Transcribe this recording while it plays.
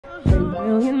a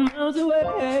million miles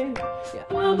away. Yeah,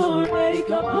 I'm already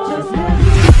gone. Just let me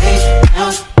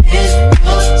out in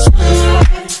your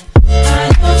sunlight. I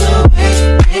love the way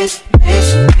it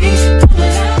makes me come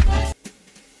alive.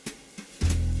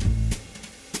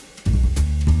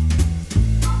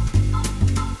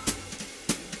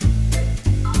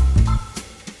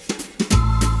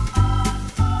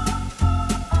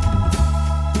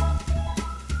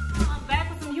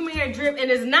 And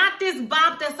it's not this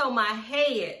bop that's on my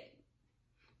head,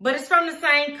 but it's from the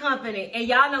same company. And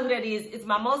y'all know who that is. It's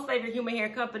my most favorite human hair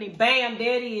company. Bam,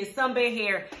 there it is,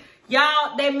 SUNBERHAIR.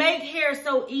 Y'all, they make hair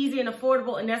so easy and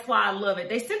affordable, and that's why I love it.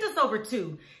 They sent us over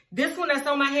two. This one that's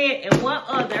on my head and one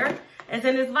other is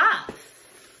in this box.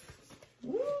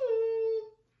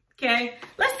 Okay,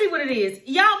 let's see what it is.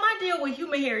 Y'all, my deal with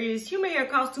human hair is human hair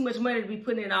costs too much money to be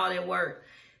putting in all that work.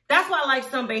 That's why I like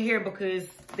SUNBERHAIR, because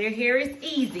their hair is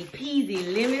easy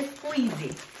peasy, lemon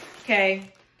squeezy.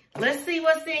 Okay, let's see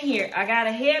what's in here. I got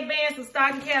a headband, some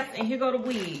stocking caps, and here go the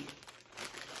wig.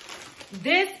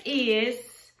 This is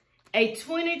a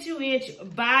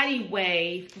 22-inch body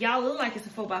wave. Y'all look like it's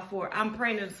a 4x4. I'm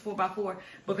praying it's a 4x4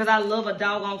 because I love a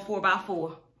doggone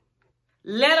 4x4.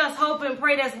 Let us hope and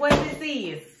pray that's what this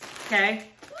is. Okay,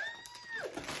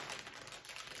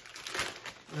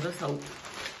 let us hope.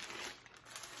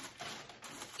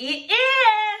 It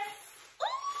is.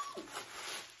 Ooh.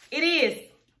 It is.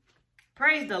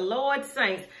 Praise the Lord,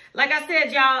 saints. Like I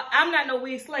said, y'all, I'm not no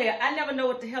wig slayer. I never know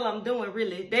what the hell I'm doing,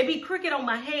 really. They be crooked on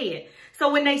my head.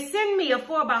 So when they send me a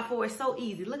 4x4, it's so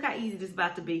easy. Look how easy this is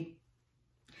about to be.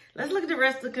 Let's look at the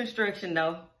rest of the construction,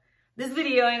 though. This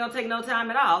video ain't gonna take no time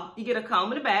at all. You get a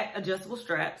comb in the back, adjustable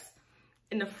straps.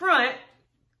 In the front,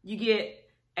 you get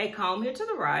a comb here to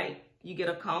the right. You get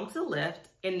a comb to the left,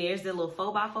 and there's the little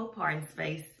 4x4 parting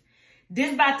space.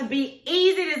 This about to be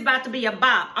easy. This about to be a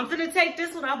bop. I'm finna take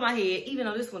this one off my head, even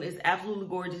though this one is absolutely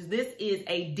gorgeous. This is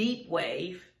a deep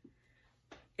wave,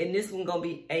 and this one gonna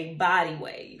be a body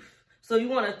wave. So you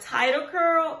want a tighter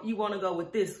curl, you wanna go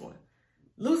with this one.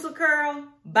 Looser curl,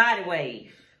 body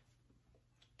wave.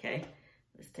 Okay,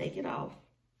 let's take it off.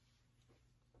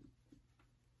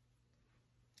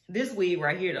 This wig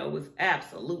right here, though, was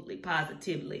absolutely,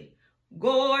 positively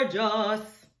gorgeous.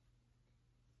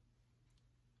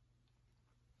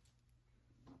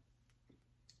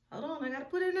 Hold on, I gotta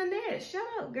put it in the net. Shut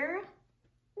up, girl.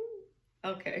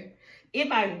 Okay,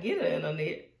 if I can get it in the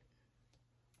net.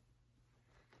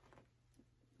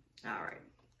 All right,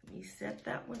 let me set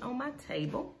that one on my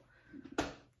table.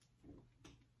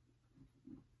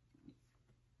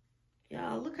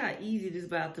 Y'all, look how easy this is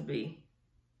about to be.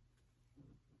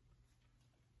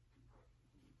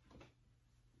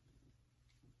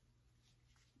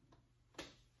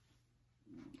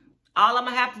 All I'm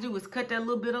gonna have to do is cut that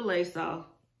little bit of lace off.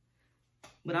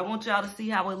 But I want y'all to see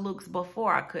how it looks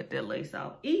before I cut that lace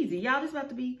off. Easy, y'all, this is about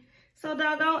to be so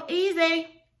doggone easy.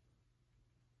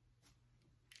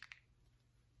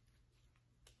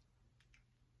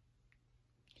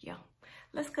 Yeah,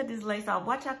 let's cut this lace off.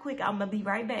 Watch how quick I'm gonna be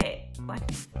right back. Watch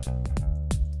this.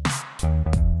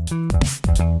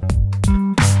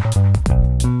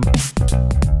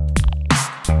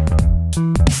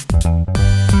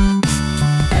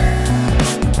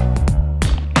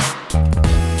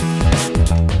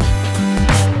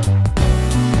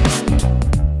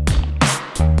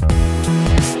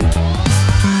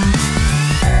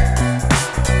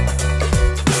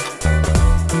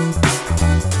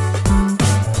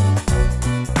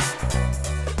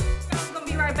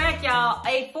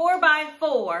 A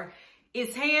 4x4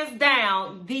 is hands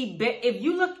down the best. If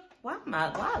you look, why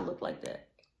I look like that?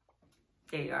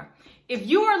 There you are. If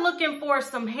you are looking for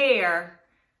some hair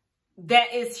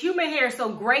that is human hair, so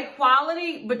great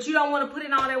quality, but you don't want to put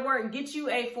in all that work, get you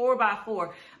a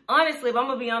 4x4. Honestly, if I'm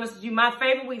gonna be honest with you, my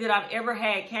favorite wig that I've ever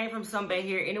had came from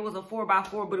SUNBERHAIR, and it was a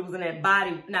 4x4, but it was in that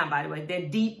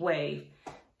that deep wave.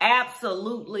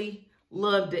 Absolutely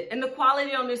loved it. And the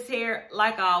quality on this hair,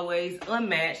 like always,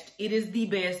 unmatched. It is the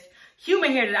best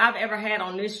human hair that I've ever had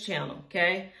on this channel,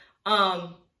 okay?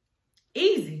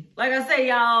 Easy. Like I say,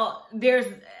 y'all,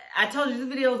 I told you this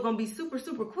video is going to be super,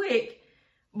 super quick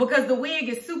because the wig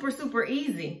is super, super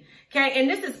easy, okay? And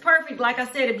this is perfect, like I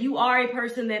said, if you are a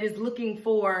person that is looking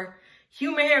for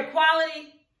human hair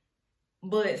quality,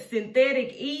 but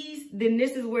synthetic ease, then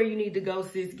this is where you need to go,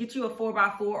 sis. Get you a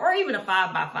 4x4 or even a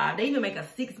 5x5. They even make a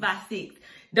 6x6.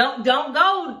 Don't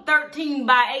go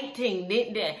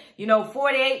 13x18. You know,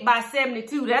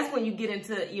 48x72. That's when you get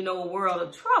into, you know, a world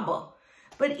of trouble.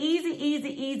 But easy, easy,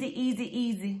 easy, easy,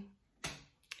 easy.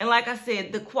 And like I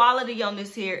said, the quality on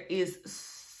this hair is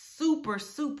super,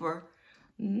 super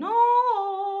nice.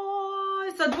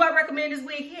 So do I recommend this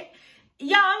wig?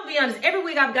 Y'all, I'm gonna be honest. Every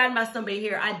wig I've gotten by Sunber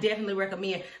Hair, I definitely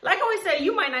recommend. Like I always say,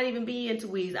 you might not even be into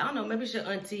wigs. I don't know. Maybe it's your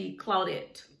auntie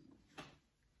Claudette.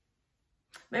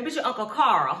 Maybe it's your Uncle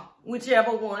Carl.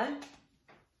 Whichever one.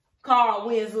 Carl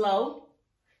Winslow.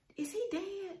 Is he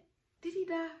dead? Did he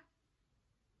die?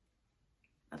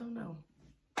 I don't know.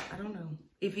 I don't know.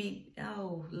 If he,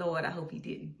 oh Lord, I hope he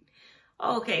didn't.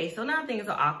 Okay, so now things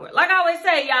are awkward. Like I always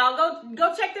say, y'all,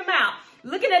 go check them out.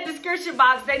 Look in that description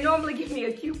box. They normally give me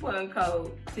a coupon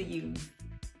code to use.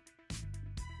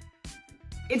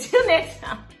 Until next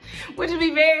time, which will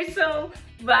be very soon.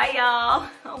 Bye, y'all.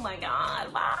 Oh my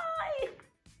God, bye.